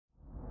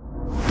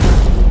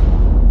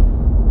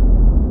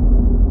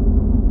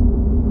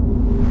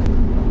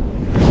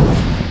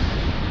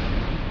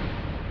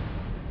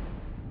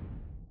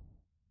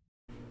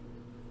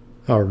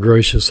Our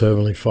gracious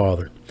Heavenly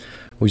Father,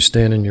 we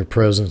stand in your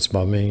presence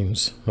by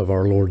means of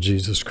our Lord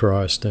Jesus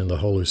Christ and the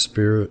Holy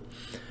Spirit,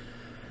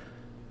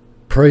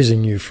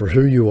 praising you for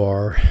who you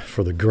are,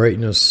 for the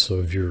greatness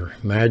of your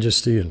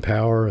majesty and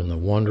power and the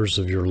wonders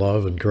of your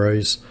love and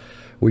grace.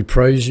 We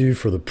praise you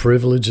for the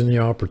privilege and the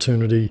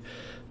opportunity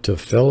to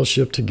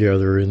fellowship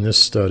together in this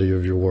study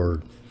of your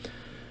word.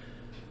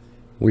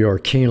 We are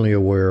keenly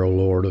aware, O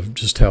Lord, of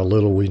just how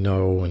little we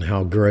know and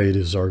how great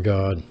is our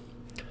God.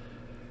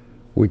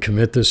 We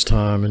commit this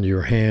time into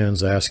your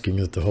hands, asking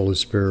that the Holy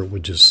Spirit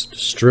would just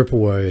strip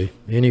away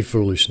any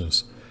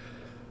foolishness,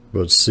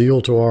 but seal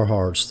to our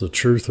hearts the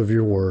truth of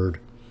your word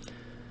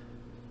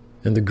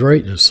and the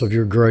greatness of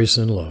your grace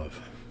and love.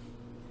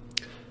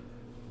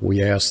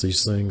 We ask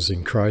these things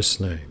in Christ's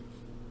name.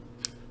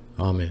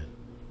 Amen.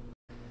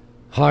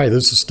 Hi,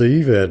 this is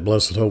Steve at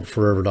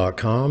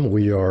BlessedHopeForever.com.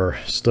 We are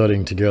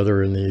studying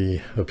together in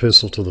the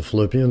Epistle to the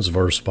Philippians,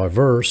 verse by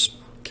verse.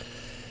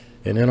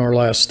 And in our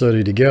last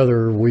study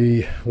together,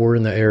 we were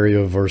in the area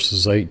of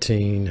verses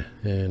 18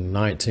 and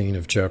 19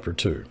 of chapter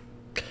 2.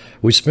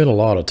 We spent a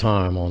lot of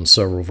time on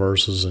several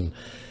verses,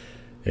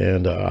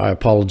 and I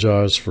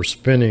apologize for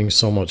spending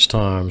so much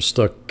time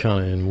stuck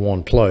kind of in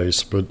one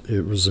place, but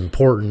it was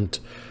important.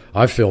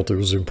 I felt it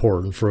was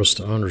important for us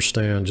to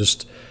understand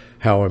just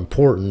how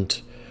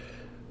important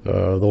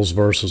those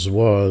verses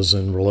was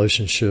in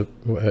relationship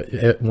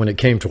when it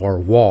came to our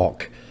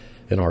walk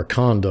and our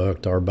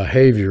conduct, our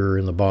behavior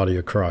in the body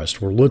of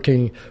Christ. We're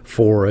looking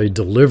for a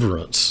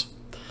deliverance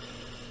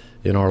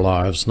in our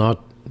lives.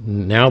 Not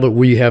now that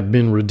we have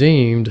been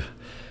redeemed,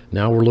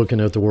 now we're looking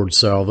at the word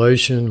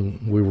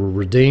salvation. We were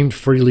redeemed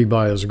freely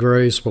by his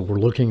grace, but we're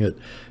looking at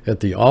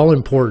the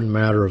all-important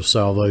matter of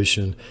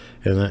salvation,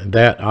 and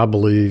that, I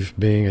believe,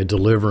 being a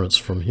deliverance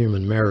from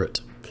human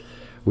merit.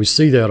 We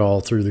see that all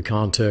through the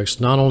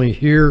context, not only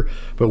here,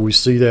 but we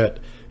see that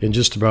in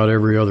just about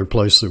every other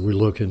place that we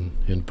look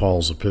in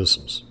Paul's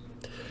epistles.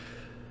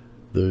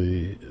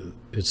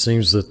 It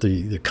seems that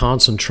the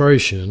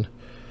concentration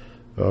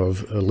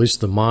of at least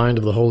the mind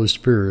of the Holy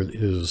Spirit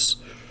is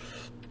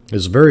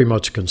very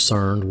much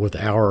concerned with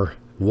our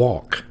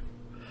walk.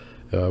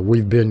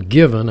 We've been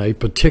given a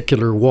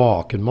particular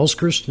walk, and most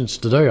Christians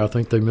today, I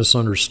think they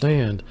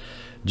misunderstand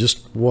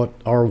just what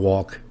our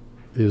walk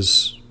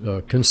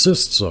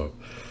consists of,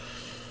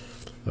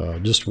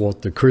 just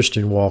what the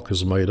Christian walk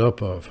is made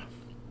up of.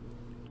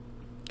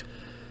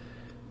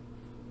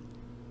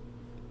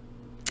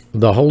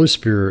 The Holy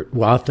Spirit,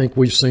 well, I think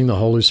we've seen the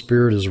Holy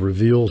Spirit has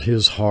revealed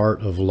his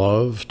heart of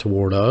love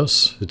toward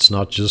us. It's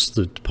not just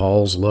that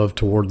Paul's love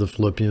toward the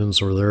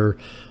Philippians or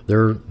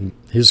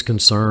his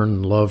concern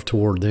and love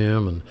toward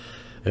them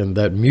and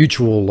that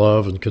mutual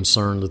love and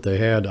concern that they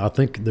had. I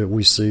think that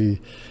we see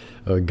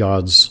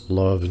God's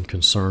love and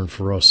concern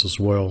for us as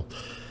well,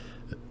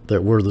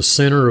 that we're the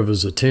center of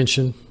his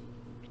attention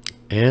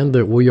and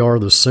that we are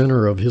the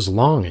center of his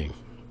longing.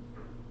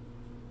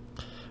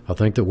 I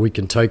think that we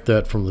can take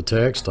that from the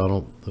text. I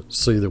don't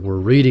see that we're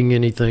reading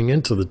anything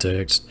into the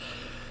text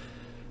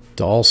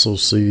to also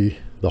see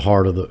the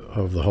heart of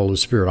the Holy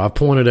Spirit. I've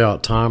pointed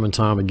out time and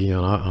time again,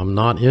 I'm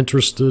not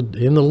interested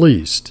in the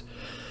least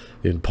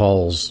in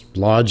Paul's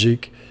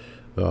logic,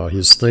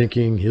 his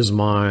thinking, his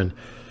mind.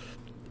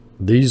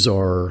 These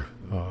are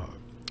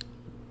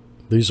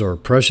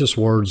precious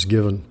words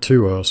given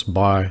to us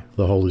by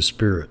the Holy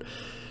Spirit.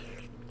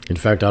 In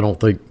fact, I don't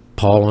think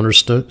Paul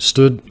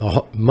understood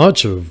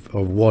much of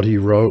what he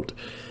wrote.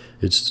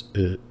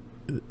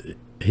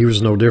 He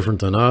was no different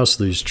than us.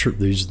 These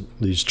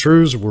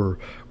truths were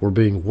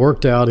being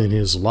worked out in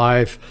his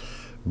life,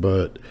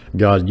 but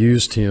God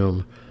used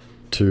him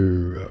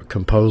to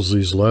compose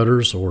these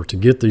letters, or to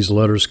get these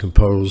letters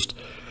composed,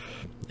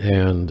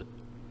 and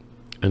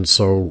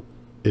so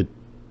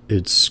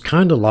it's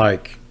kind of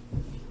like,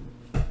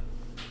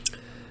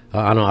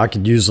 I know I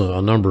could use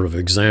a number of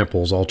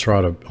examples. I'll try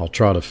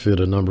to fit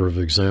a number of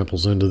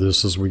examples into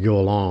this as we go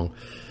along.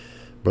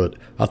 But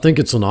I think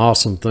it's an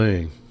awesome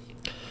thing,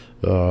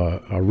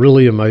 a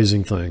really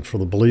amazing thing for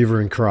the believer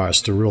in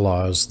Christ to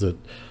realize that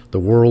the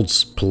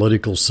world's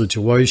political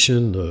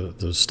situation,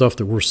 the stuff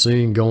that we're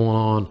seeing going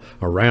on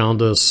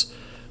around us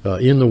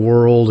in the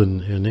world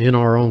and in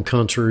our own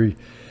country,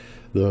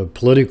 the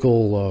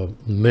political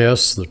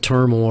mess, the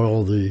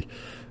turmoil, the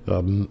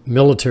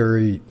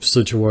military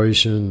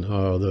situation,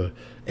 the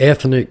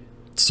ethnic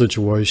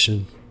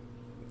situation,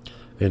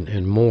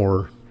 and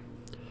more.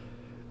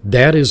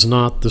 That is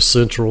not the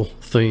central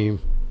theme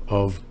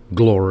of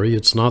glory.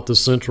 It's not the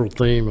central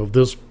theme of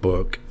this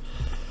book.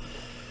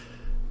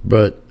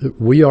 But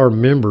we are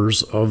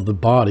members of the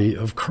body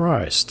of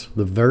Christ,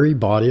 the very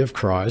body of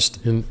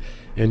Christ, and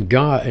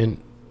God, and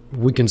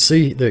we can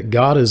see that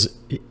God is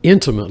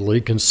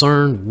intimately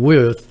concerned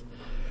with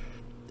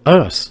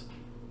us.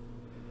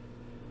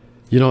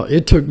 You know,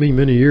 it took me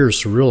many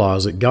years to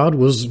realize that God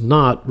was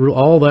not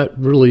all that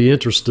really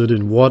interested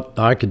in what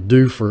I could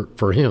do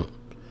for him.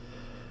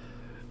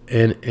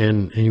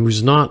 And he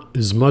was not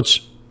as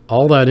much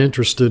all that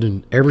interested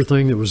in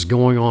everything that was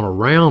going on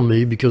around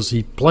me, because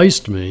he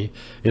placed me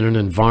in an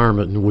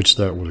environment in which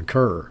that would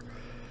occur.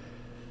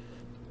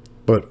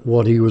 But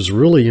what he was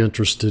really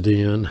interested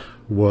in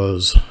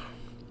was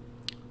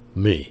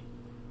me.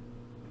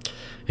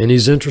 And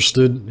he's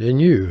interested in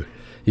you.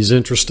 He's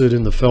interested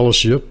in the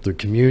fellowship, the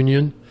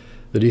communion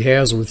that he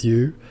has with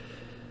you.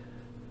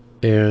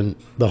 And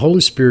the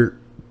Holy Spirit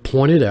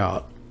pointed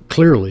out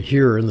clearly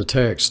here in the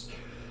text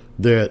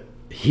that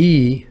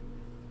he,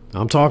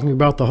 I'm talking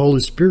about the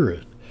Holy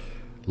Spirit,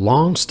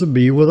 longs to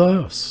be with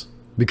us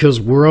because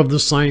we're of the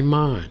same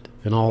mind.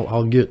 And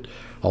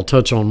I'll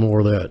touch on more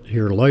of that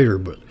here later,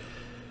 but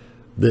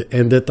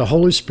and that the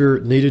Holy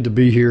Spirit needed to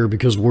be here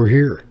because we're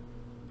here.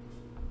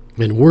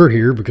 And we're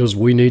here because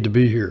we need to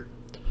be here.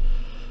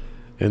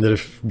 And that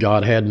if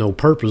God had no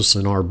purpose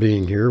in our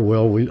being here,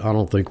 well, I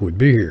don't think we'd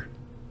be here.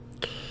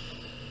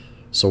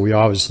 So he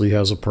obviously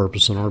has a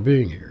purpose in our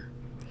being here.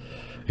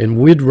 And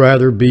we'd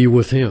rather be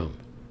with him.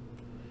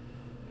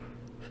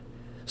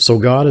 So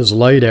God has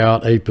laid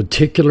out a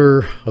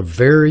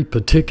very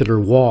particular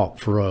walk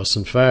for us.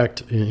 In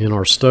fact, in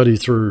our study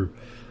through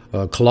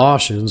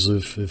Colossians,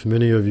 if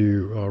many of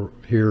you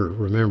here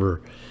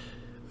remember,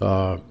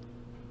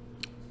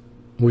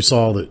 we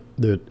saw that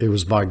it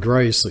was by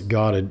grace that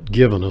God had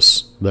given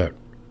us that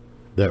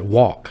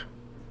walk.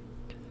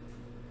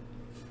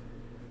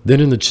 Then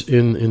in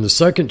the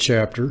second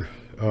chapter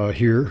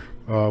here,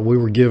 we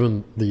were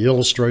given the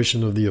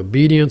illustration of the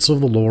obedience of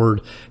the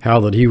Lord,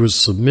 how that he was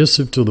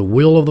submissive to the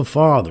will of the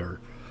Father.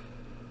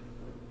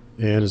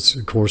 And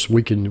of course,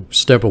 we can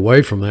step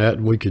away from that.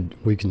 We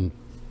can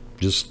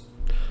just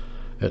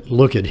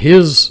look at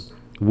his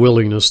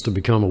willingness to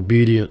become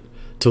obedient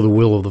to the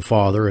will of the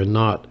Father, and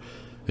not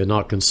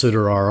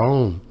consider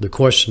the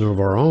question of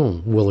our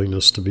own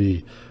willingness to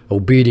be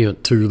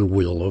obedient to the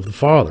will of the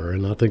Father.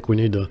 And I think we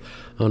need to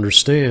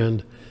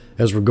understand,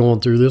 as we're going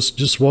through this,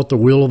 just what the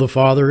will of the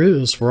Father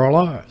is for our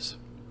lives.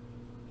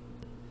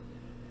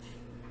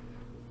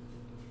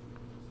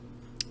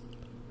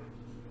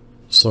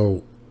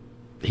 So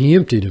he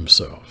emptied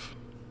himself.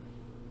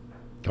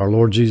 Our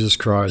Lord Jesus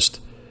Christ,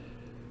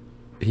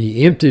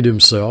 he emptied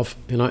himself,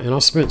 and I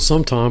spent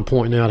some time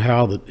pointing out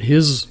how that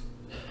his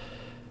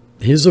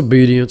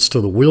obedience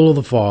to the will of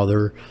the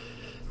Father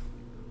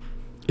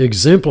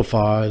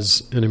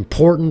exemplifies an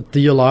important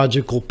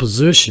theological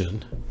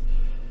position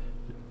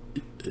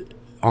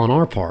on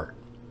our part,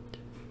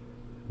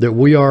 that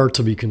we are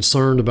to be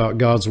concerned about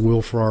God's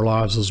will for our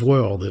lives as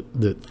well,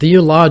 that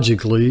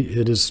theologically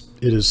it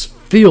is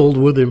filled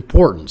with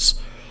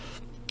importance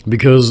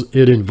because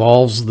it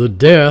involves the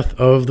death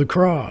of the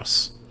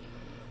cross.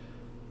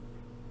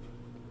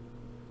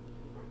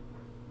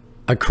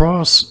 A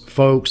cross,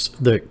 folks,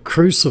 that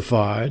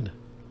crucified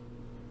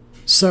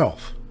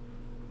self.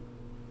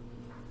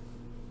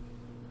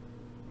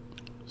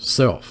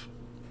 Self.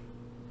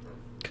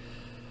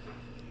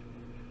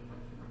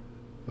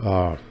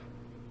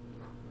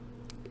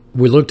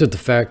 We looked at the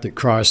fact that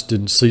Christ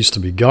didn't cease to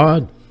be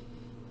God.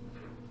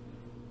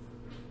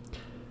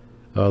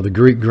 The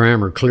Greek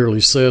grammar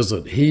clearly says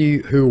that he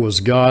who was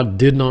God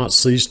did not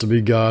cease to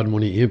be God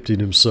when he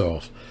emptied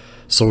himself.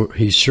 So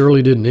he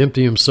surely didn't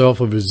empty himself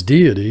of his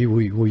deity.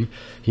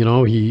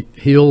 He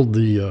healed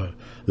the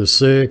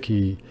sick.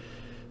 He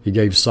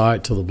gave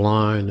sight to the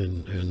blind,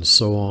 and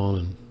so on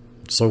and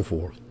so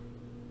forth.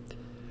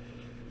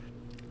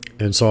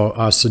 And so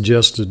I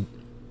suggested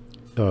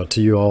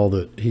to you all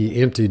that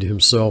he emptied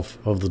himself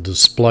of the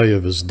display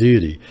of his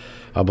deity.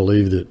 I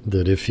believe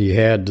that if he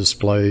had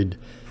displayed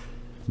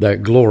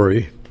that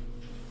glory,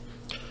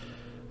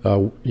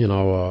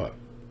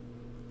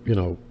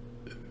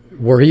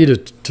 were he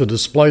to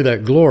display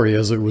that glory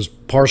as it was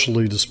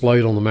partially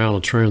displayed on the Mount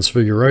of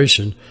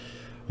Transfiguration,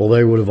 well,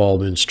 they would have all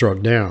been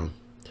struck down.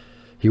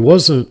 He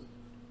wasn't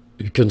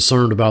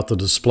concerned about the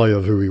display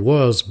of who he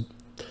was,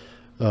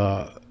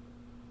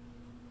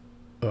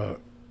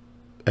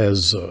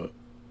 as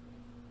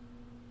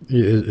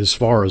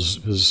far as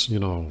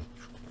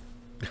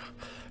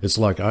it's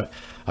like I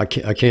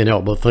can't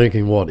help but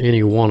thinking what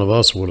any one of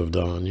us would have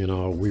done.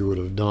 We would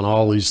have done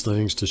all these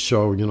things to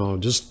show,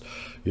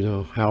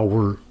 how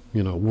we're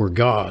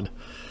God.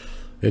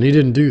 And he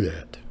didn't do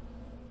that.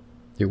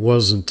 It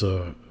wasn't,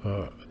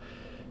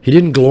 he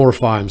didn't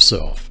glorify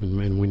himself.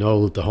 And we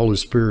know that the Holy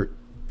Spirit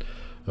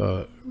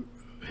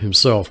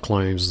himself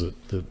claims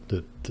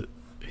that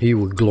he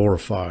would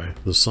glorify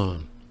the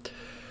Son.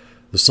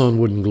 The Son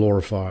wouldn't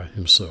glorify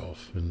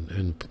himself.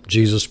 And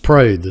Jesus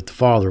prayed that the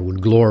Father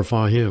would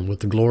glorify him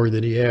with the glory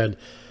that he had,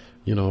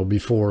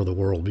 before the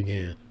world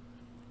began.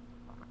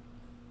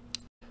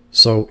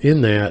 So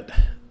in that,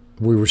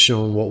 we were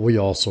shown what we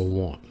also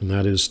want, and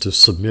that is to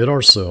submit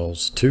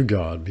ourselves to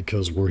God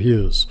because we're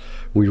his.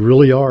 We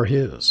really are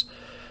his.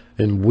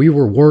 And we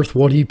were worth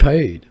what he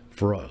paid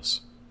for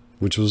us,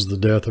 which was the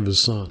death of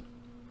his Son.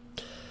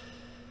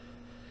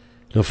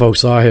 Now,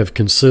 folks, I have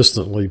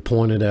consistently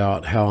pointed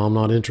out how I'm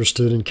not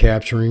interested in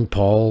capturing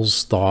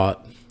Paul's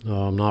thought.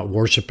 I'm not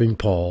worshiping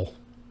Paul.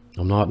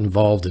 I'm not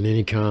involved in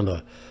any kind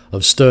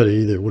of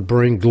study that would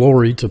bring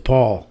glory to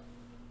Paul,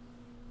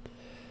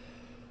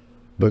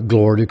 but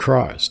glory to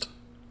Christ.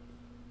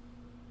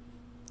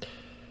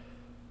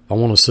 I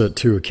want to set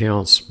two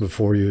accounts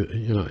before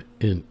you,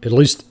 at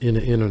least in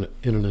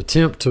an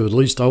attempt to at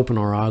least open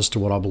our eyes to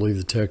what I believe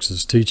the text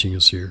is teaching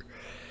us here.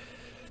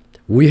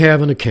 We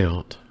have an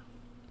account.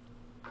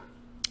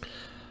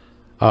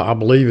 I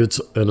believe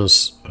it's an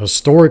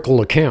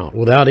historical account.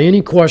 Without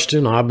any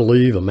question, I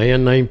believe a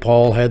man named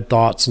Paul had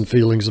thoughts and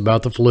feelings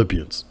about the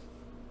Philippians.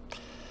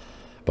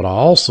 But I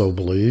also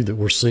believe that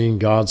we're seeing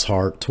God's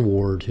heart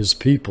toward his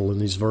people in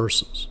these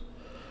verses.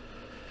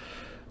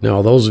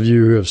 Now, those of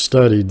you who have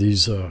studied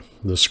the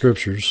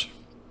scriptures,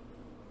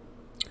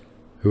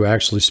 who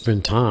actually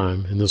spend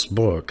time in this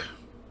book,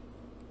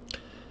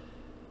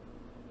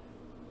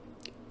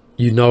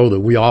 you know that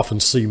we often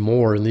see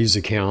more in these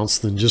accounts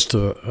than just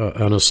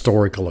an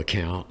historical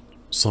account,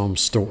 some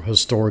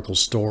historical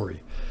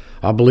story.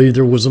 I believe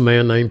there was a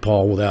man named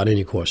Paul without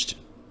any question.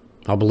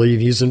 I believe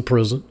he's in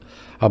prison.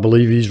 I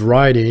believe he's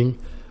writing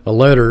a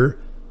letter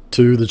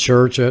to the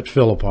church at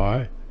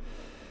Philippi.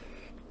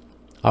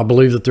 I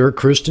believe that there are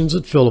Christians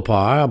at Philippi.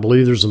 I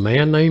believe there's a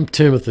man named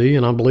Timothy,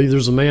 and I believe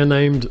there's a man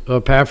named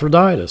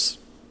Epaphroditus.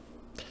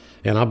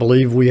 And I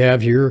believe we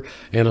have here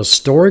an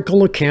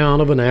historical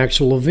account of an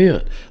actual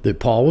event, that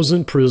Paul was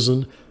in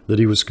prison, that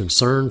he was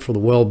concerned for the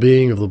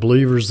well-being of the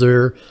believers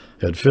there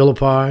at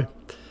Philippi,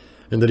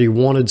 and that he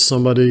wanted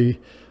somebody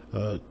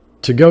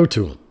to go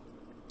to him.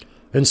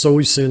 And so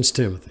he sends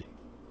Timothy.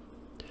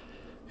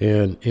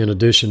 And in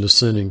addition to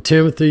sending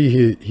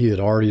Timothy, he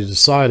had already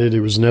decided it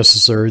was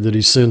necessary that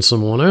he send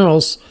someone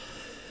else,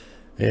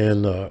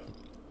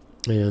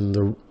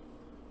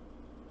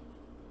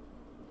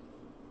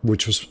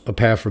 which was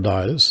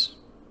Epaphroditus.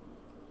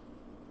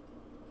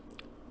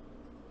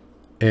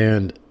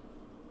 And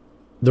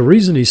the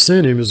reason he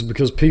sent him is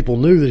because people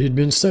knew that he'd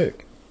been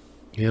sick,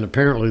 and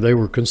apparently they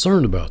were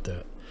concerned about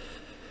that.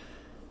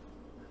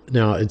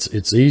 Now,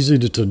 it's easy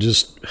to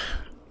just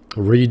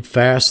read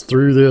fast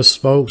through this,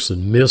 folks,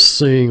 and miss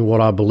seeing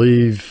what I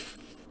believe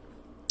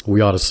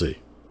we ought to see.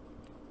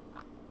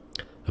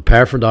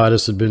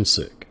 Epaphroditus had been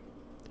sick.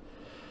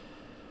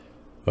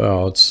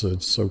 Well,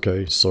 it's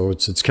okay. So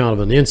it's kind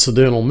of an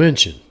incidental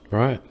mention,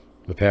 right?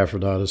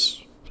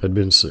 Epaphroditus had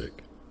been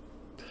sick.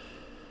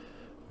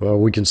 Well,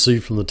 we can see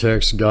from the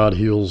text, God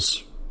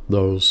heals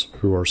those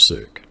who are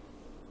sick.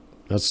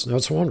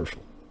 That's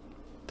wonderful.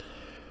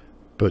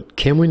 But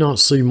can we not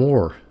see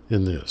more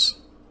in this?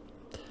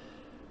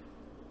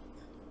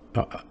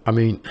 I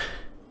mean,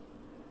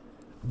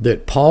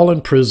 that Paul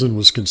in prison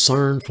was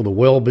concerned for the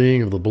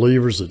well-being of the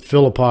believers at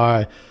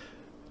Philippi,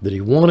 that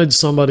he wanted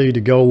somebody to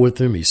go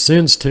with him. He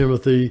sends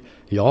Timothy.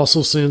 He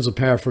also sends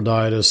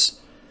Epaphroditus.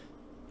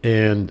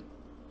 And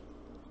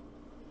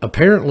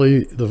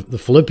apparently the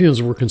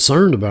Philippians were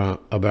concerned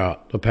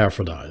about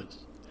Epaphroditus.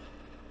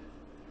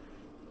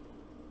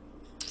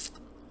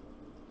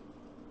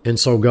 And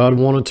so God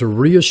wanted to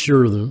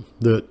reassure them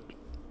that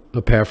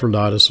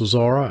Epaphroditus was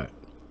all right.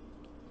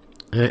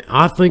 And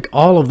I think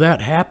all of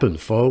that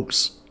happened,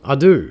 folks. I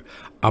do.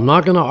 I'm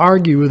not going to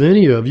argue with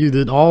any of you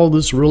that all of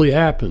this really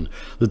happened,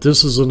 that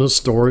this is an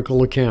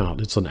historical account.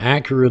 It's an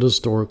accurate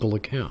historical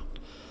account.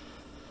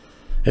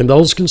 And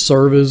those can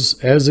serve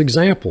as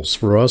examples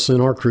for us in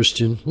our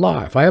Christian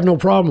life. I have no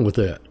problem with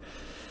that.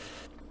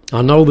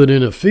 I know that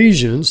in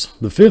Ephesians,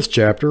 the 5th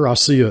chapter, I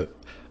see an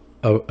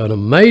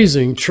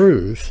amazing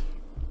truth.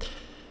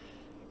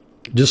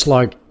 Just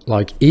like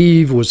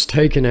Eve was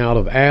taken out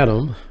of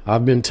Adam,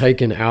 I've been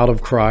taken out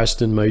of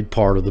Christ and made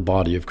part of the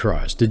body of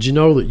Christ. Did you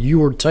know that you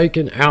were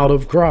taken out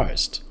of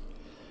Christ?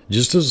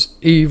 Just as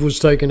Eve was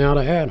taken out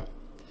of Adam.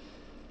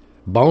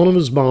 Bone of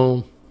his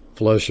bone,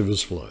 flesh of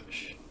his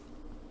flesh.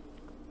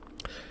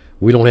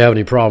 We don't have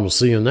any problem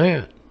seeing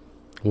that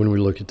when we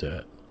look at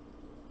that.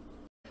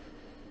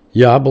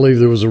 Yeah, I believe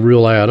there was a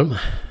real Adam.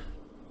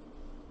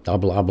 I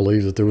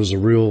believe that there was a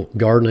real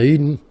Garden of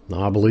Eden.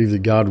 I believe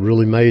that God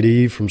really made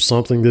Eve from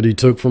something that he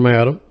took from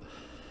Adam.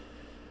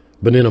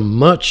 But in a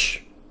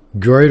much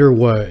greater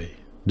way,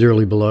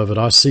 dearly beloved,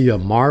 I see a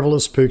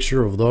marvelous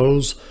picture of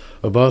those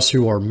of us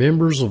who are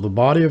members of the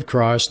body of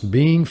Christ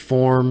being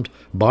formed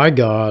by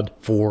God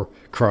for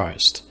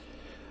Christ.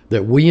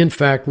 That we, in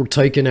fact, were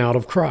taken out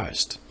of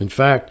Christ. In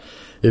fact,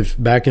 if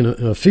back in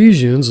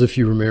Ephesians, if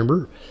you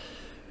remember,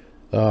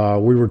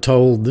 we were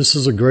told this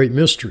is a great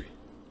mystery.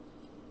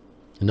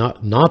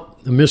 Not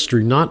a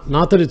mystery, not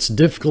that it's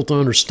difficult to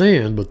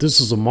understand, but this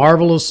is a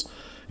marvelous,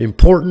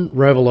 important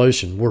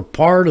revelation. We're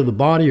part of the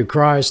body of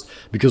Christ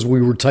because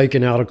we were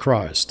taken out of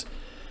Christ.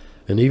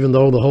 And even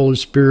though the Holy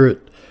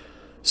Spirit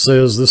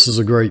says this is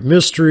a great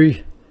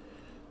mystery,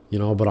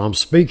 but I'm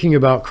speaking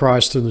about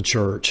Christ in the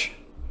church.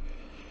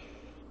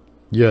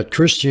 Yet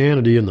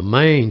Christianity in the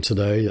main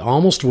today,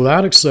 almost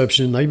without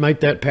exception, they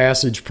make that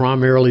passage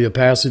primarily a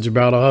passage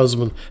about a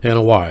husband and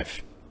a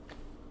wife.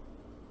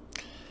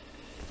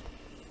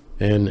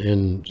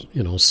 And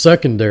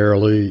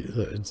secondarily,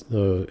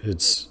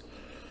 it's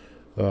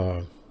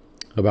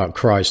about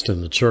Christ in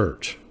the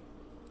church.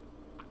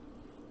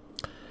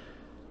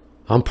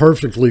 I'm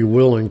perfectly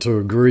willing to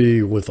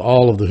agree with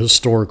all of the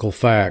historical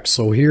facts.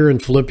 So here in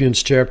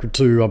Philippians chapter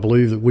 2, I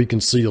believe that we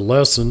can see a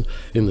lesson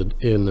in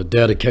the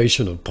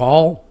dedication of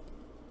Paul,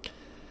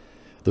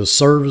 the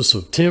service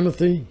of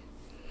Timothy,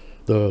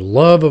 the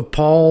love of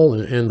Paul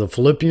and the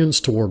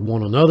Philippians toward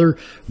one another.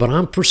 But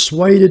I'm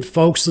persuaded,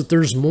 folks, that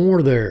there's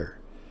more there.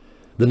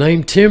 The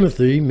name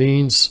Timothy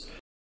means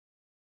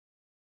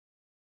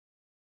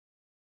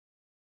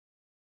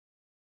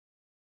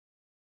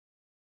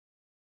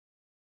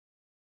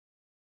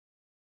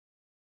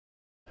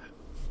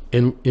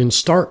in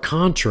stark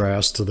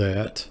contrast to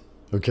that,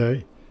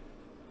 okay,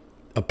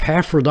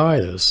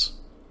 Epaphroditus,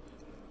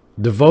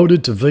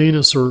 devoted to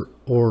Venus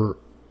or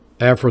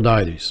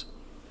Aphrodites.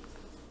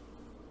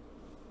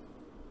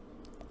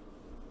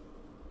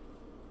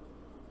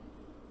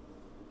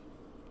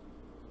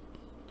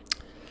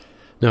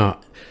 Now,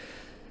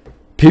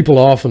 people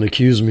often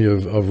accuse me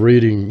of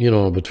reading,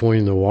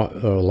 between the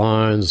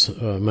lines,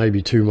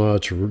 maybe too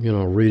much, or,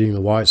 reading the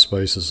white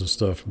spaces and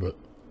stuff, but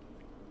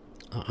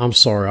I'm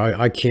sorry,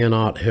 I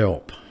cannot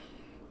help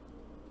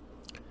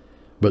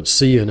but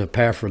see in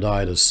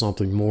Epaphroditus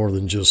something more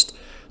than just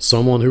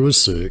someone who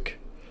was sick,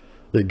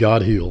 that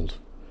God healed,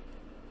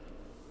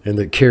 and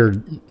that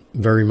cared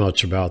very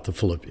much about the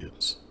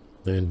Philippians,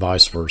 and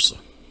vice versa.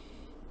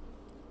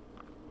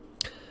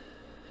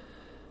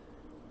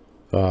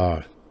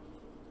 I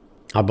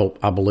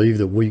believe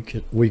that we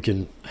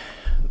can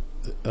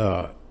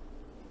well,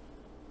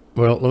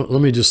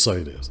 let me just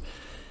say this.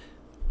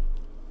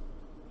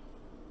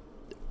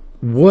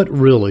 What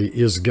really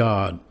is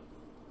God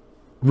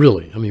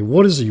really? I mean,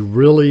 what is he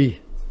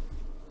really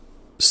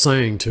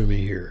saying to me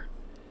here?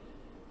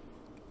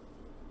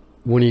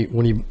 When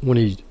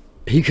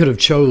he could have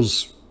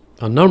chose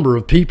a number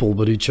of people,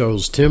 but he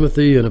chose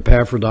Timothy and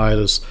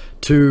Epaphroditus,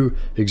 two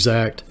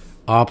exact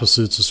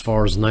opposites as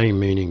far as name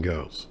meaning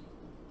goes.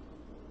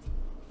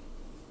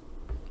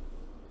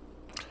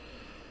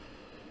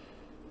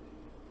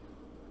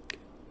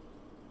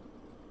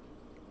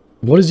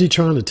 What is he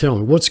trying to tell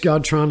me? What's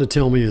God trying to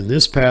tell me in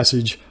this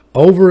passage,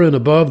 over and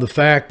above the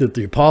fact that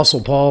the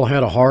Apostle Paul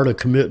had a heart of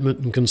commitment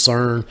and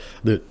concern,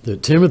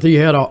 that Timothy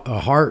had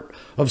a heart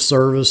of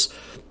service,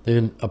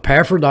 and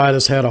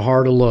Epaphroditus had a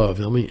heart of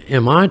love? I mean,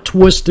 am I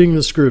twisting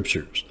the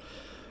scriptures?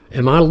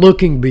 Am I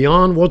looking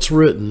beyond what's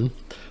written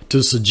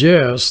to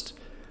suggest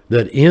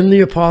that in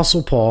the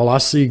Apostle Paul I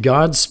see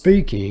God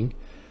speaking,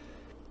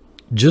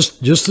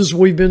 just as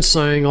we've been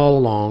saying all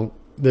along,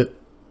 that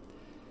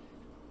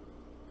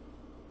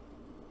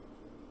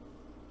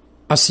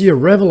I see a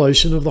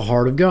revelation of the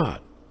heart of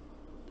God.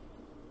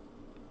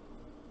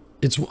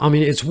 It's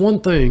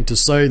one thing to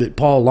say that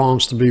Paul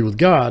longs to be with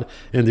God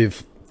and the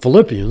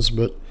Philippians,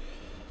 but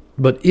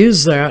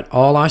is that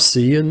all I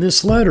see in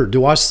this letter?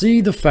 Do I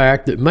see the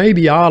fact that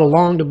maybe I ought to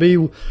long to be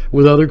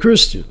with other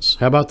Christians?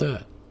 How about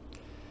that?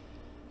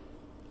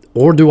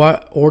 Or do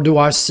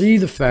I see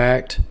the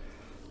fact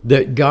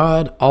that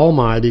God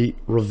Almighty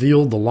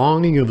revealed the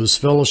longing of his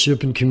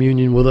fellowship and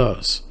communion with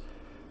us?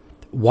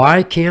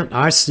 Why can't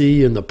I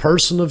see in the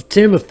person of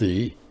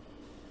Timothy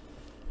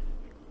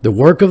the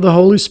work of the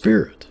Holy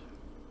Spirit?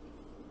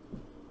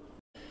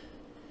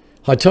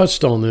 I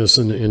touched on this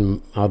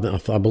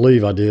I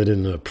believe I did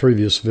in the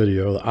previous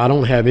video. I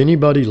don't have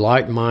anybody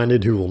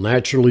like-minded who will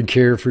naturally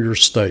care for your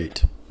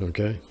state,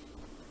 okay?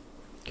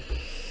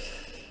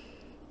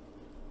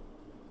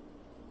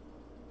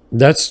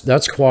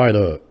 That's quite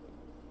a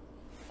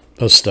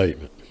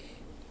statement.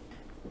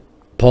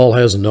 Paul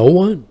has no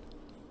one.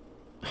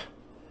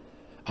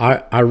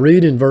 I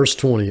read in verse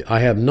 20, I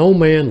have no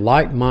man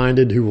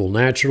like-minded who will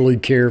naturally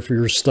care for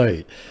your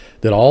state,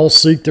 that all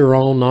seek their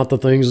own, not the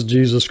things of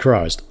Jesus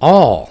Christ.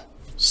 All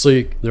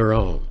seek their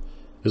own,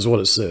 is what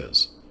it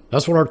says.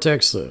 That's what our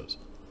text says.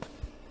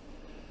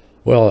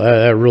 Well,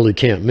 that really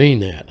can't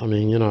mean that. I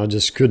mean,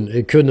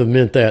 it couldn't have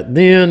meant that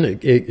then.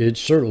 It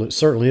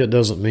certainly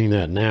doesn't mean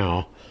that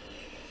now.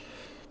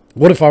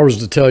 What if I was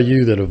to tell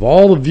you that of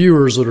all the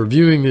viewers that are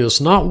viewing this,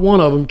 not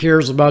one of them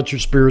cares about your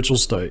spiritual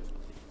state?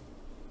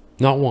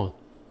 Not one.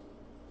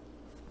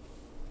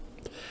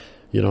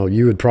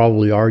 You would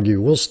probably argue,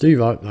 well, Steve,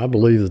 I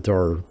believe that there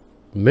are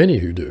many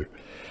who do.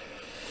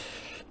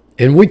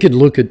 And we could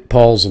look at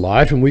Paul's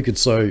life and we could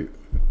say,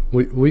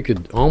 we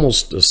could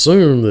almost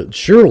assume that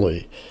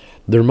surely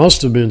there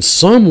must have been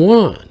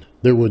someone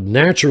that would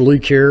naturally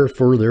care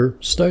for their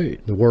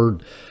state.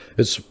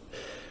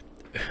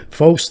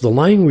 Folks, the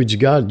language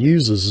God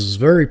uses is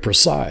very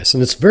precise,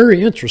 and it's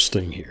very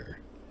interesting here.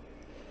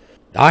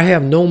 I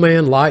have no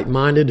man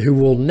like-minded who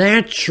will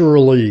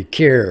naturally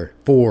care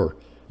for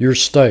your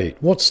state.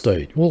 What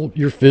state? Well,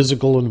 your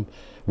physical and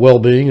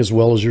well-being as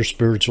well as your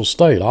spiritual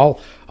state.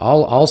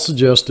 I'll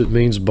suggest it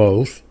means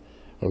both.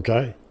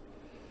 Okay.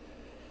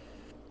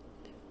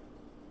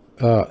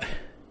 But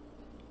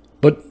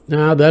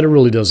no, that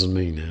really doesn't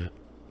mean that.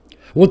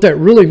 What that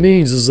really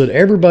means is that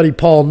everybody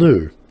Paul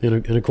knew,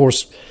 and of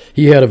course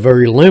he had a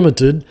very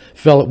limited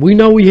we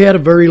know he had a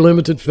very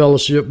limited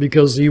fellowship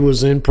because he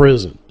was in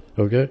prison.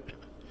 Okay.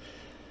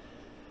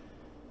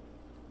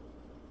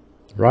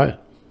 Right?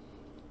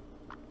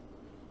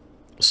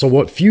 So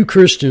what few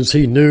Christians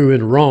he knew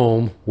in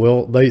Rome,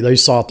 well, they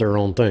sought their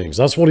own things.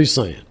 That's what he's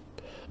saying.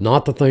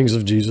 Not the things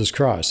of Jesus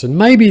Christ. And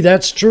maybe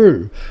that's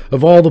true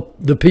of all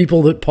the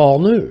people that Paul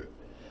knew.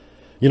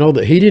 You know,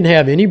 that he didn't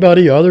have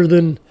anybody other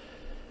than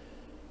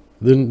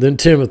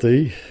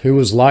Timothy who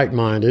was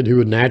like-minded, who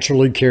would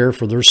naturally care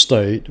for their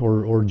state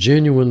or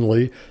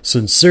genuinely,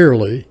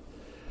 sincerely.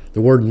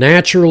 The word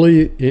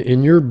naturally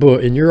in your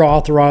book, in your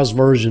authorized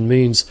version,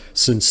 means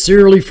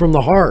sincerely from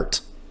the heart.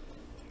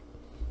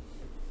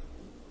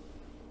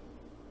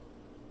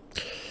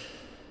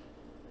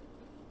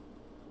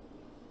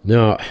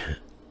 Now,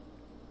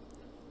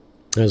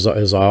 as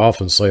I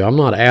often say, I'm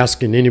not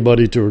asking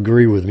anybody to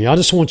agree with me. I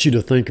just want you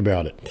to think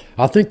about it.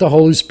 I think the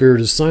Holy Spirit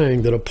is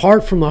saying that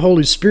apart from the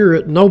Holy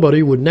Spirit,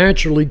 nobody would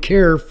naturally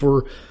care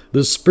for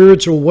the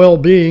spiritual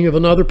well-being of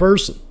another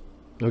person.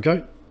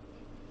 Okay?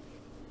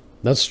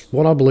 That's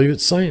what I believe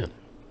it's saying.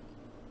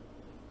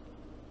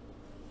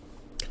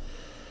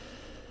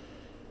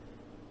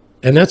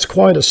 And that's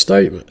quite a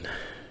statement.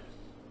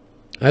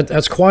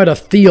 That's quite a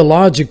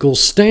theological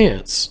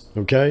stance,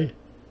 okay,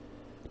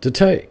 to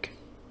take.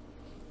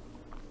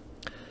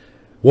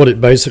 What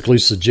it basically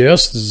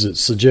suggests is it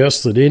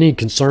suggests that any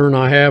concern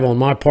I have on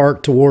my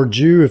part towards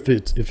you, if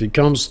it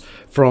comes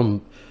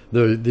from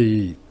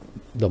the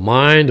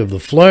mind of the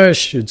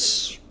flesh,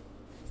 it's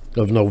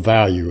of no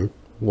value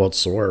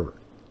whatsoever.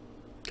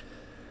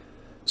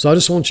 So I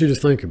just want you to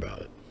think about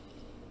it.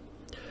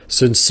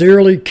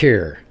 Sincerely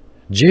care,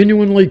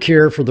 genuinely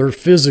care for their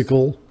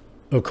physical,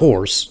 of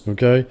course,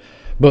 okay,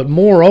 but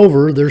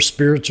moreover their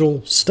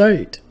spiritual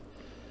state.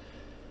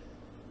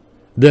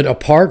 That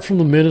apart from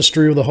the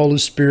ministry of the Holy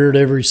Spirit,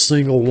 every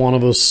single one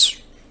of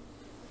us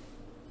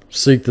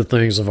seek the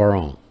things of our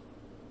own,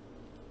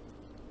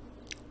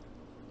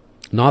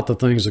 not the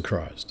things of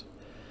Christ.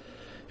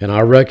 And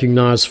I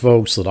recognize,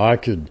 folks, that I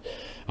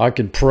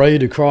could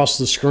parade across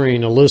the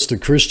screen a list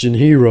of Christian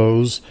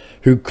heroes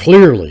who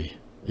clearly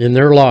in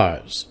their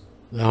lives,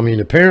 I mean,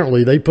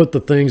 apparently they put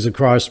the things of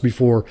Christ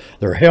before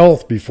their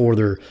health, before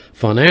their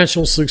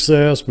financial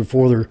success,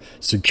 before their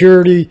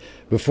security,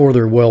 before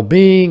their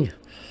well-being,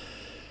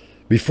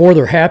 before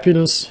their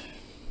happiness.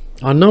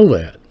 I know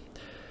that.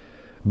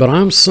 But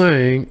I'm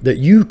saying that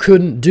you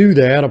couldn't do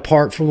that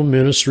apart from the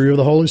ministry of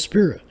the Holy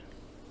Spirit.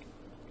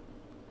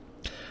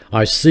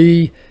 I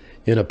see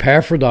in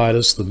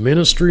Epaphroditus the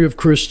ministry of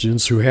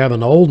Christians who have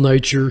an old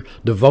nature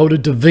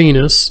devoted to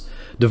Venus,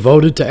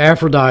 devoted to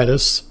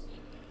Aphroditus.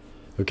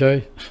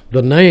 Okay?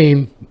 The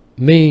name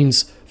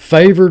means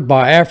favored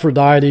by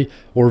Aphrodite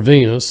or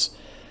Venus.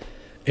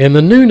 And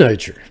the new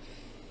nature,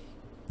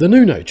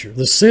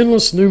 the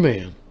sinless new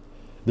man,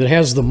 that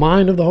has the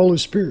mind of the Holy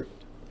Spirit.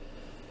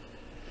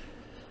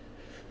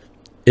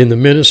 In the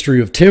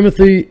ministry of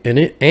Timothy and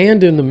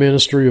in the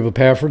ministry of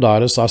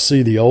Epaphroditus, I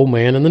see the old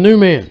man and the new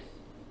man.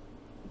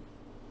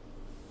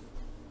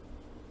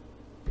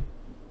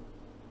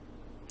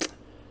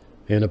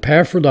 And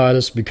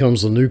Epaphroditus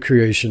becomes the new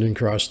creation in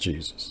Christ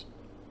Jesus.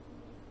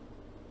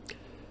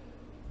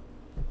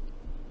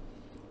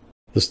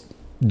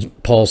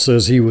 Paul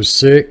says he was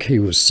sick, he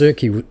was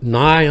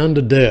nigh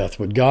unto death,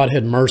 but God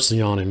had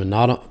mercy on him, and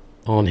not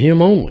on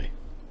him only,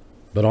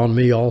 but on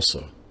me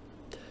also,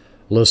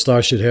 lest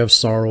I should have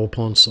sorrow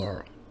upon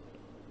sorrow.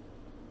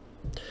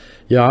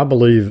 Yeah, I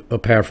believe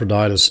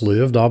Epaphroditus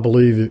lived. I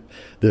believe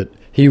that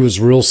he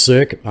was real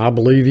sick. I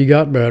believe he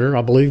got better.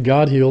 I believe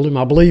God healed him.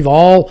 I believe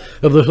all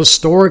of the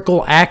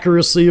historical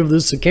accuracy of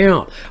this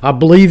account. I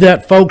believe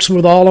that, folks,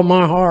 with all of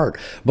my heart.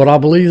 But I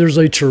believe there's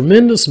a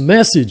tremendous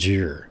message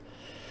here,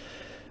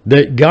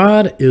 that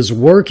God is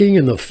working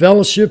in the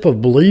fellowship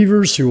of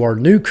believers who are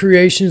new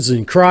creations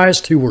in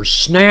Christ, who were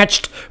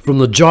snatched from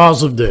the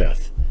jaws of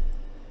death.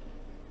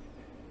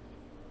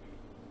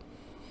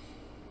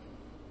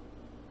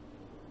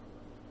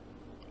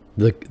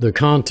 The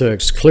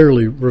context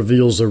clearly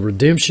reveals a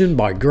redemption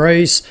by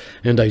grace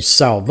and a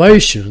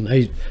salvation,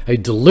 a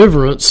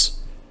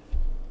deliverance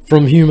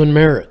from human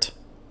merit.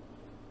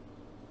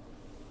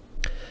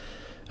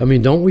 I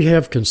mean, don't we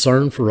have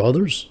concern for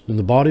others in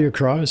the body of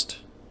Christ?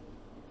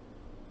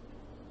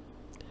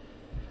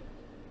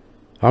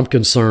 I'm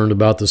concerned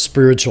about the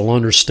spiritual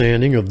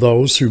understanding of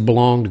those who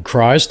belong to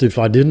Christ. If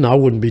I didn't, I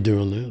wouldn't be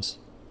doing this.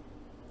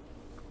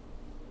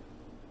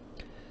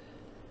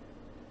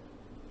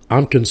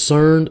 I'm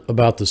concerned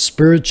about the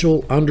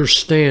spiritual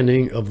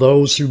understanding of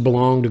those who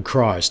belong to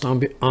Christ.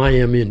 I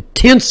am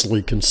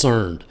intensely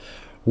concerned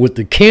with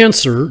the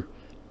cancer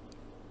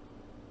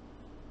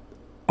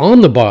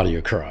on the body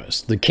of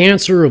Christ, the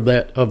cancer of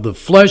the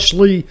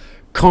fleshly,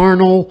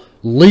 carnal,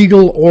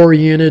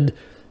 legal-oriented,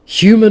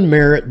 human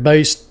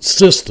merit-based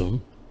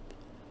system,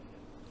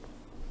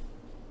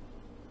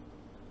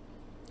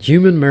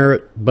 human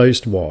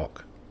merit-based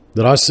walk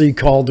that I see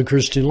called the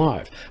Christian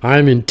life. I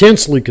am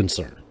intensely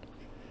concerned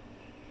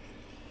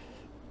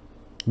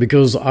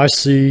because I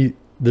see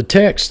the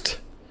text.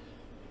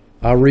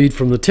 I read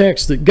from the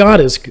text that God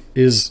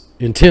is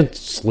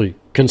intensely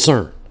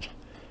concerned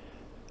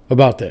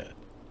about that.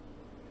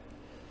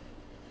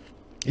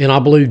 And I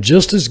believe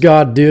just as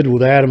God did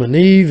with Adam and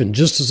Eve, and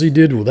just as he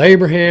did with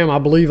Abraham, I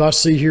believe I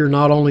see here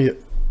not only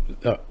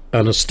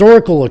an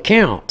historical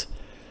account.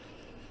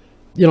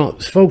 You know,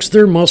 folks,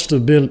 there must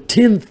have been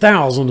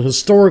 10,000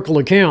 historical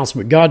accounts,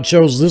 but God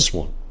chose this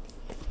one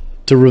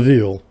to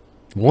reveal,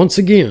 once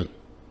again,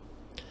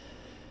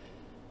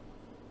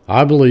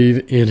 I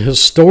believe, in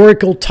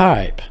historical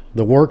type,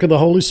 the work of the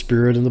Holy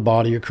Spirit in the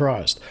body of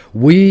Christ.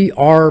 We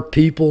are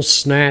people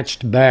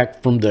snatched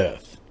back from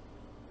death.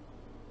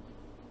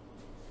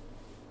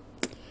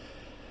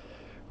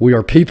 We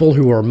are people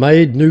who are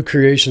made new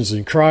creations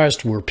in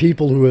Christ. We're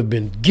people who have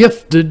been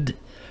gifted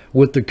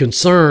with the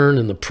concern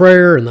and the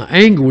prayer and the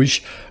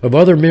anguish of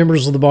other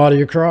members of the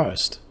body of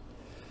Christ.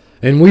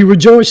 And we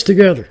rejoice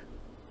together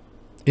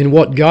in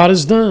what God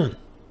has done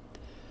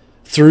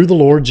through the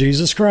Lord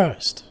Jesus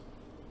Christ.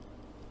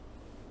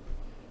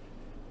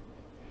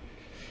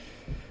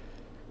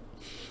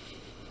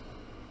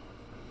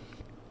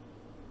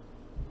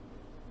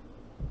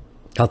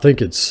 I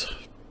think it's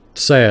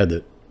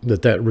sad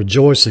that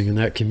rejoicing and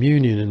that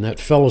communion and that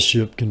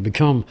fellowship can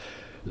become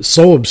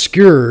so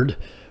obscured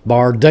by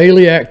our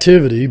daily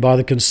activity, by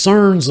the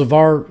concerns of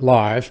our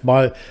life,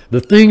 by the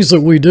things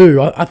that we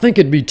do. I think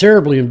it'd be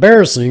terribly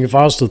embarrassing if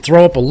I was to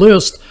throw up a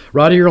list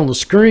right here on the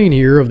screen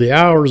here of the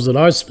hours that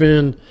I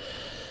spend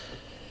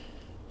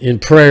in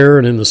prayer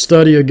and in the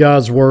study of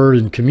God's Word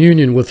and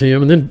communion with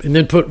Him, and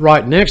then put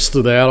right next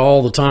to that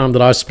all the time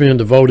that I spend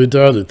devoted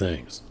to other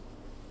things.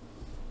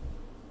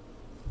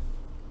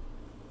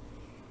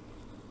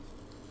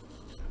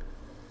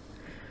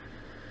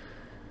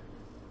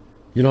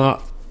 You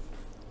know,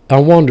 I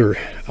wonder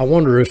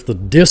if the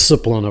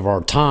discipline of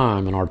our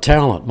time and our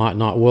talent might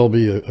not well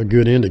be a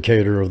good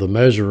indicator of the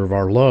measure of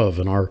our love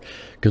and our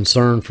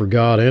concern for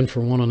God and for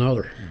one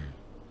another.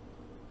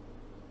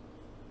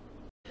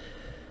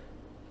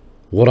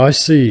 What I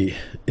see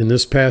in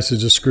this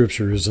passage of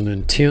Scripture is an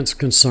intense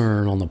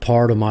concern on the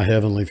part of my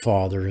Heavenly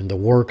Father and the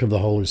work of the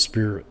Holy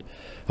Spirit.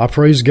 I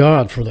praise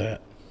God for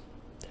that.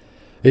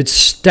 It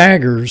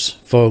staggers,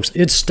 folks,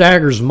 it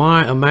staggers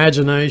my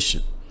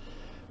imagination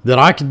that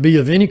I could be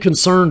of any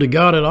concern to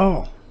God at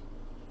all.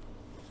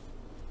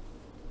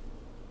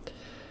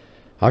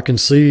 I can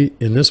see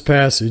in this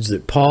passage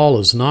that Paul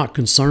is not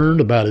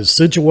concerned about his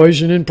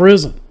situation in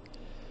prison.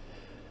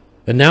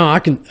 And now I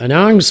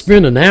can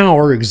spend an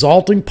hour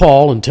exalting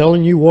Paul and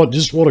telling you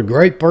just what a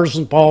great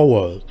person Paul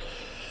was.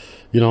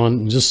 You know,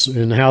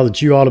 and how that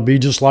you ought to be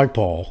just like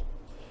Paul.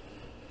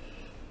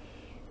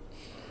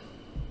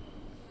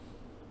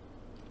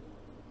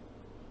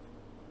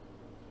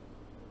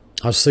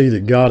 I see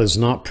that God is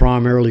not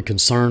primarily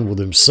concerned with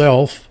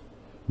himself,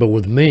 but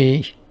with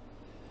me.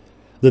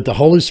 That the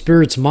Holy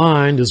Spirit's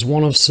mind is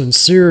one of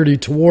sincerity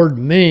toward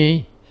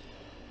me.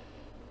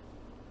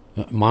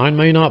 Mine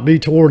may not be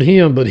toward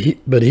him, but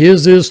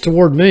his is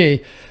toward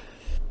me.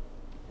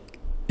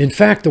 In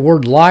fact, the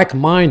word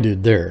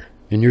like-minded there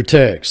in your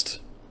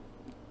text,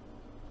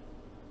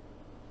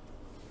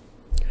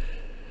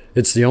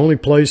 it's the only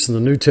place in the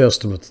New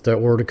Testament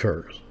that word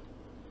occurs.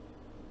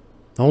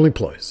 Only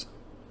place.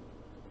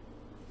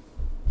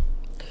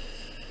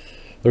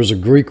 There's a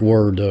Greek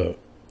word,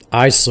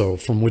 iso,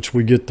 from which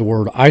we get the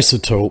word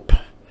isotope.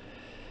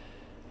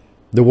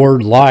 The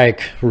word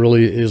like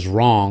really is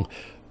wrong.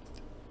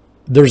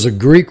 There's a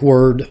Greek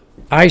word,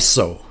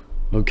 iso,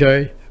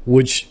 okay,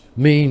 which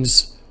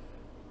means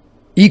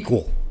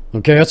equal.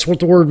 Okay, that's what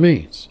the word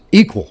means,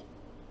 equal.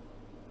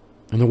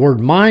 And the word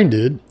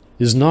minded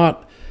is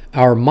not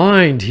our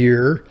mind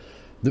here.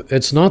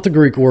 It's not the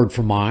Greek word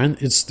for mind.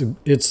 It's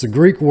the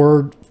Greek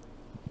word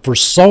for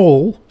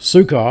soul,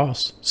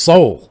 psychos,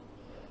 soul.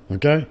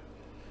 Okay?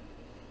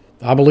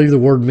 I believe the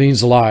word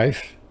means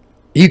life.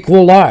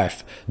 Equal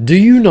life. Do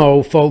you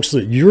know, folks,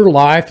 that your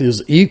life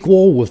is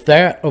equal with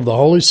that of the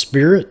Holy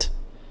Spirit?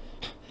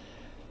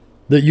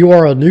 That you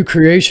are a new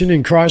creation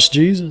in Christ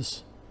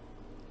Jesus?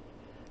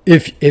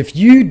 If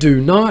you do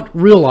not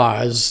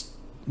realize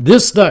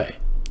this day,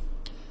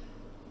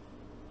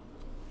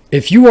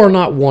 if you are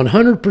not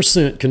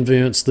 100%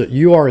 convinced that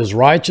you are as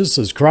righteous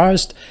as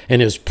Christ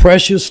and as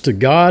precious to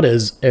God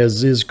as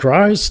is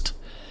Christ,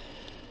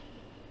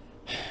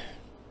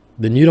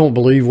 then you don't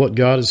believe what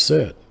God has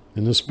said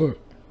in this book.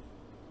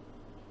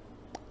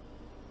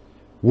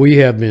 We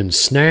have been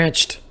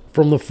snatched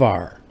from the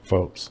fire,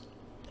 folks.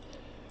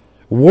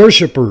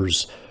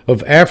 Worshippers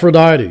of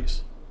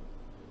Aphrodites.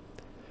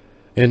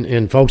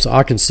 And folks,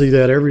 I can see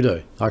that every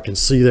day. I can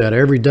see that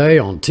every day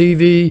on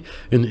TV,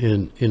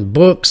 in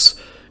books,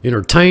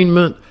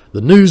 entertainment,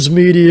 the news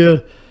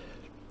media,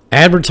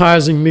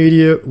 advertising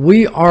media.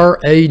 We are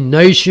a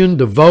nation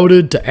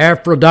devoted to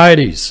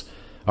Aphrodites.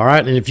 All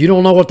right, and if you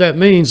don't know what that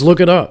means, look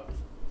it up.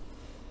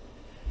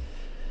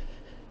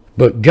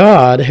 But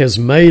God has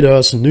made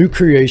us new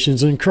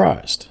creations in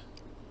Christ.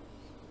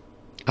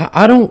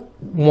 I don't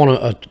want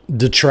to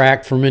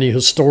detract from any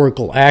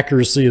historical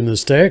accuracy in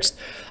this text.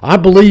 I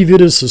believe it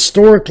is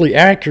historically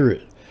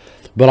accurate,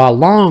 but I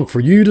long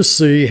for you to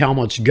see how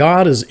much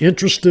God is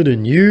interested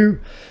in you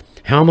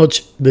how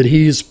much that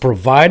He's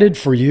provided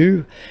for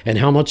you, and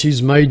how much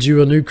He's made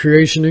you a new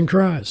creation in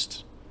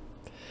Christ.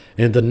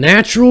 And the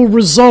natural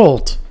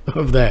result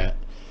of that,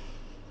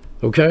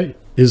 okay,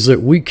 is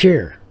that we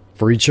care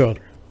for each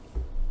other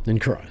in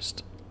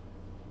Christ.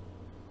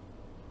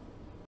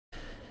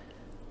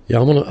 Yeah,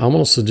 I'm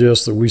gonna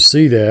suggest that we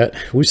see that.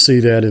 We see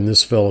that in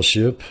this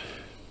fellowship.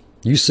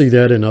 You see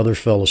that in other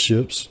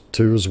fellowships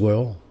too as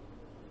well.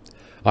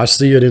 I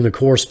see it in the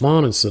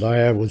correspondence that I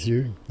have with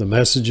you, the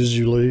messages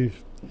you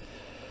leave.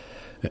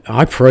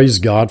 I praise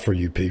God for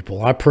you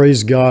people. I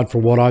praise God for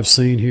what I've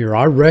seen here.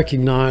 I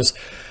recognize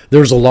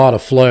there's a lot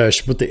of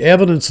flesh, but the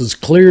evidence is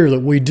clear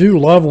that we do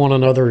love one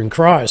another in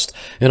Christ.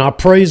 And I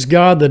praise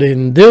God that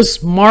in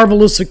this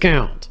marvelous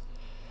account,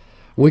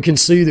 we can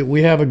see that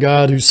we have a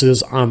God who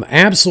says, I'm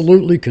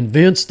absolutely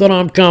convinced that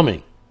I'm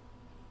coming.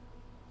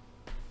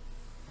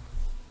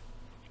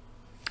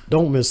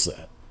 Don't miss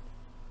that.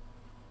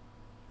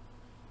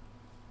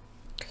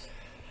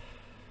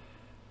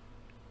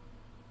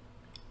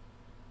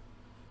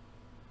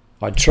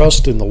 I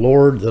trust in the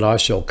Lord that I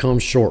shall come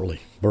shortly.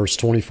 Verse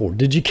 24.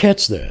 Did you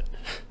catch that?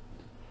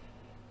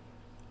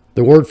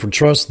 The word for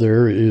trust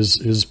there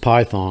is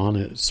python.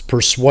 It's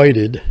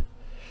persuaded.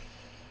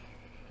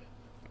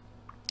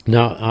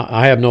 Now,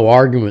 I have no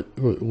argument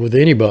with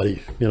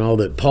anybody,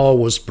 that Paul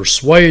was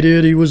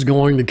persuaded he was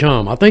going to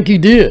come. I think he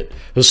did.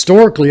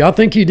 Historically, I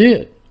think he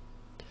did.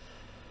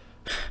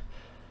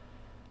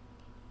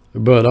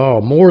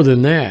 But, more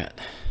than that,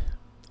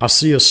 I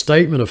see a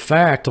statement of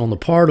fact on the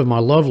part of my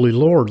lovely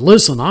Lord.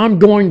 Listen, I'm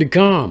going to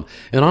come,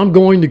 and I'm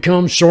going to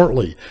come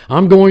shortly.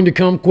 I'm going to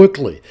come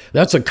quickly.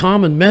 That's a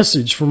common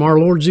message from our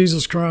Lord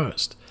Jesus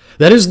Christ.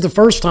 That isn't the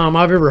first time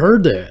I've ever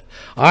heard that.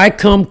 I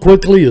come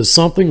quickly is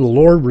something the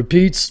Lord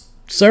repeats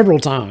several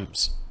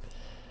times.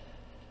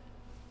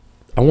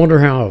 I wonder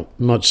how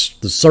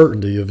much the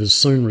certainty of His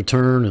soon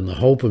return and the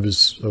hope of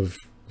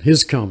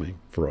His coming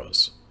for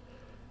us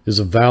is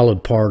a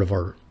valid part of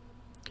our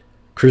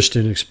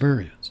Christian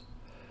experience.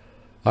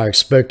 I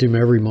expect Him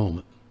every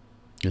moment,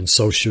 and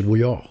so should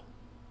we all.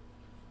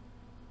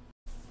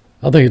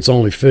 I think it's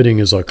only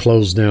fitting as I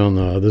close down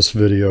this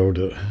video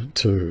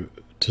to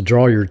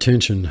draw your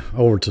attention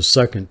over to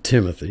 2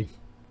 Timothy.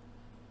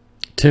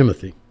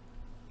 Timothy,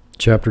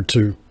 chapter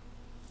 2.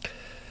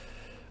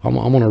 I'm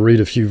going to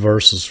read a few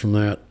verses from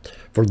that.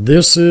 For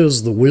this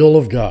is the will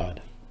of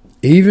God,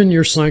 even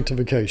your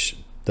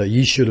sanctification, that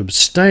ye should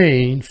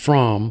abstain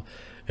from,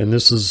 and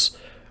this is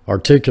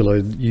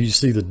articulated, you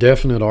see the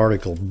definite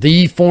article,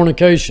 the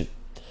fornication,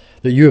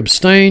 that you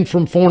abstain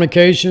from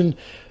fornication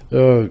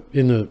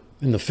in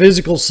the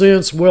physical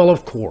sense. Well,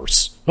 of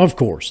course,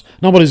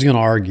 nobody's going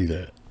to argue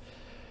that.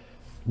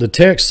 The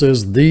text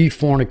says the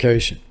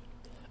fornication.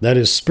 That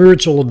is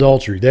spiritual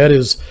adultery. That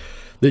is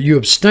that you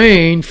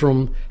abstain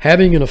from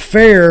having an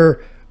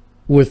affair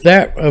with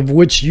that of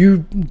which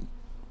you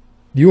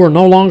are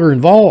no longer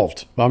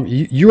involved.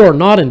 You are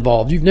not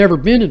involved. You've never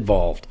been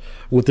involved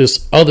with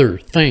this other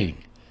thing.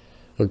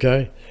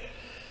 Okay?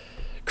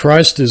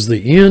 Christ is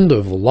the end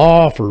of the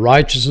law for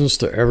righteousness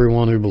to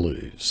everyone who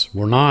believes.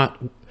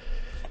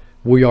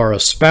 We are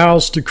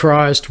espoused to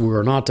Christ. We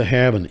are not to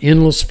have an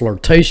endless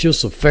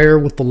flirtatious affair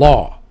with the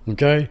law.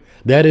 Okay?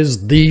 That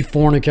is the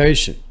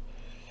fornication.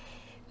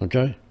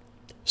 Okay?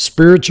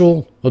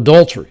 Spiritual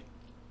adultery.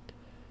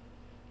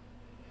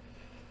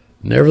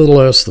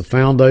 Nevertheless, the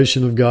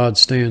foundation of God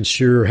stands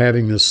sure,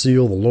 having this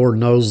seal, the Lord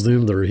knows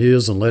them that are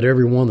His, and let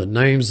everyone that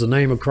names the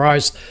name of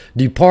Christ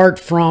depart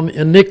from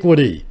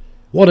iniquity.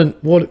 What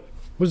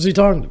is he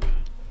talking about?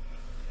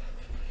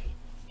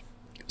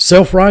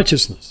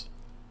 Self-righteousness.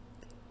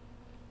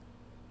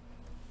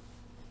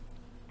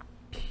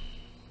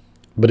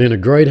 But in a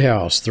great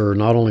house there are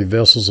not only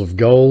vessels of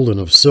gold and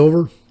of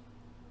silver,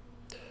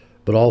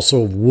 but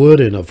also of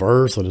wood and of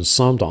earth, and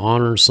some to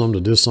honor and some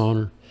to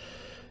dishonor.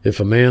 If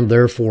a man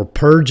therefore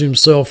purge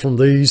himself from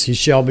these, he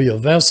shall be a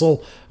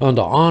vessel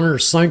unto honor,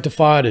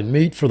 sanctified and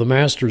meet for the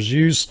master's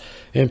use,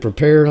 and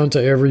prepared unto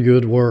every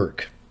good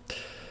work.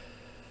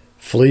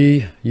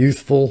 Flee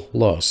youthful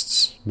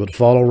lusts, but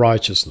follow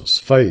righteousness,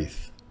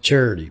 faith,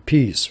 charity,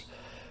 peace,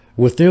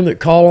 with them that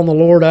call on the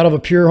Lord out of a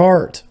pure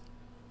heart.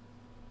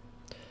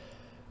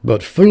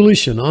 But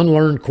foolish and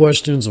unlearned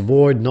questions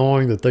avoid,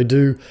 knowing that they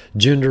do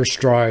gender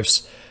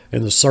strifes,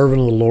 and the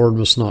servant of the Lord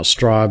must not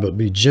strive, but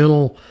be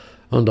gentle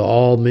unto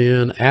all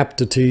men, apt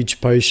to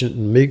teach, patient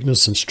in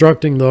meekness,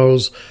 instructing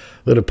those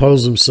that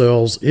oppose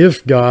themselves,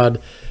 if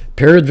God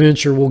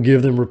peradventure will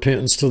give them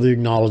repentance to the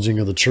acknowledging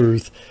of the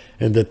truth,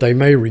 and that they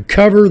may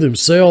recover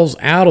themselves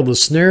out of the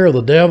snare of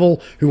the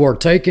devil, who are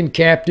taken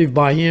captive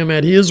by him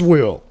at his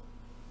will.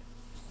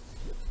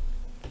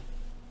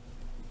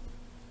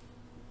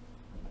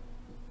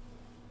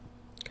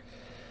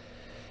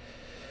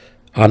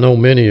 I know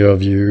many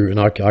of you, and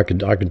I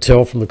can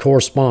tell from the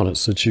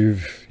correspondence that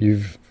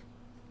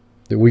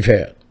that we've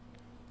had.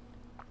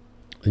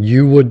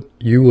 You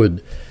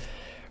would,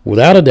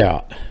 without a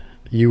doubt,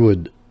 you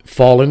would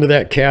fall into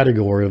that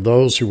category of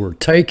those who were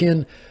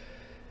taken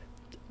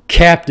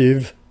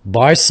captive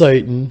by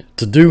Satan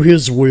to do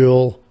his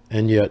will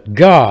And yet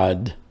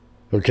God,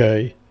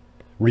 okay,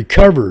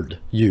 recovered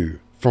you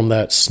from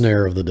that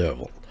snare of the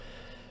devil.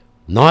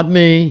 Not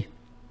me,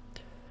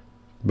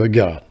 but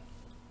God.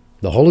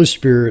 The Holy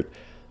Spirit,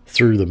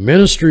 through the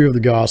ministry of the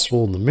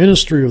gospel and the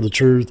ministry of the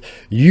truth,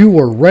 you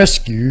were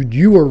rescued,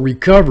 you were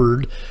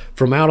recovered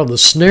from out of the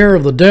snare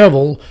of the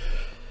devil,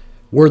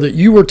 where that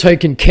you were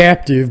taken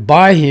captive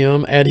by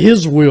him at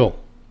his will.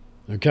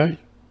 Okay?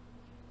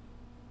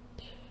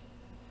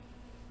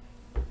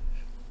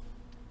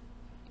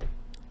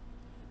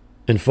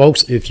 And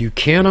folks, if you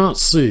cannot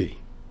see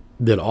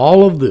that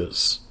all of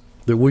this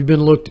that we've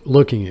been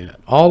looking at,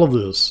 all of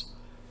this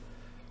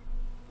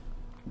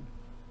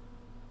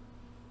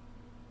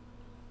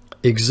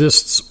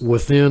exists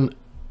within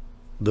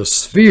the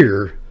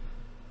sphere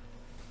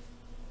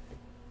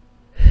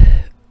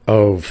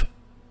of,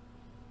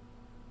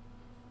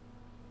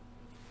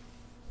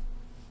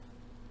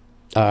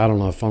 I don't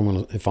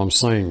know if I'm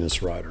saying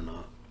this right or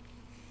not,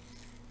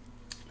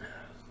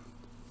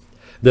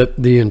 that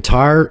the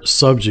entire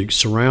subject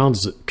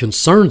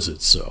concerns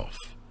itself.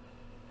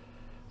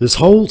 This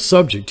whole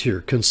subject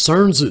here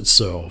concerns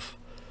itself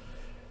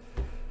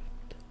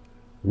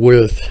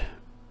with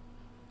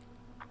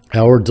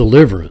our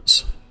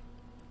deliverance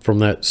from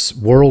that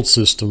world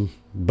system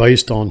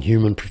based on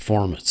human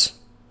performance.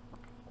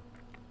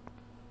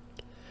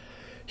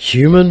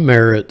 Human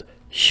merit,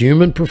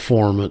 human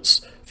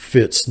performance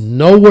fits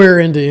nowhere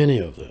into any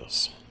of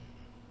this.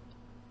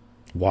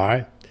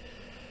 Why?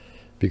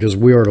 Because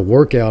we are to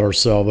work out our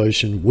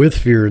salvation with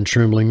fear and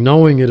trembling,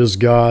 knowing it is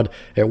God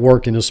at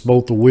work in us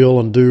both the will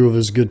and do of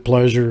his good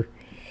pleasure.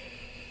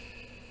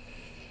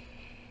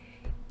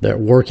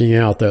 That working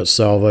out that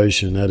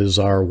salvation, that is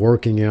our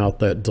working out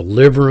that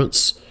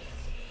deliverance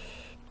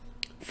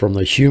from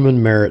the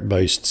human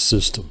merit-based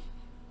system.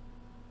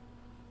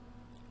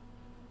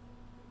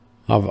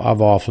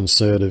 I've often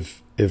said,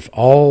 if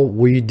all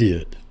we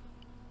did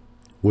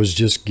was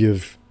just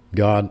give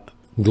God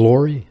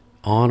glory,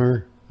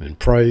 honor, and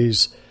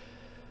praise,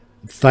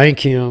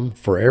 thank him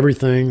for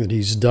everything that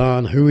he's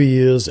done, who he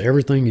is,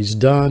 everything he's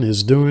done,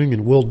 is doing,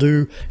 and will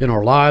do in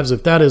our lives,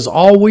 if that is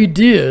all we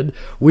did,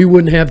 we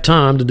wouldn't have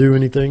time to do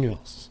anything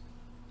else.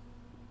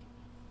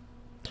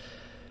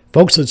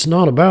 Folks, it's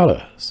not about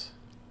us.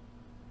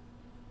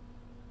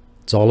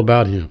 It's all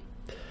about him.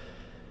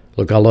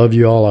 Look, I love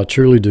you all. I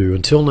truly do.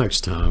 Until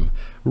next time,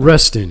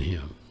 rest in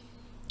him.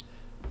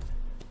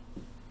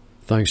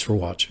 Thanks for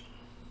watching.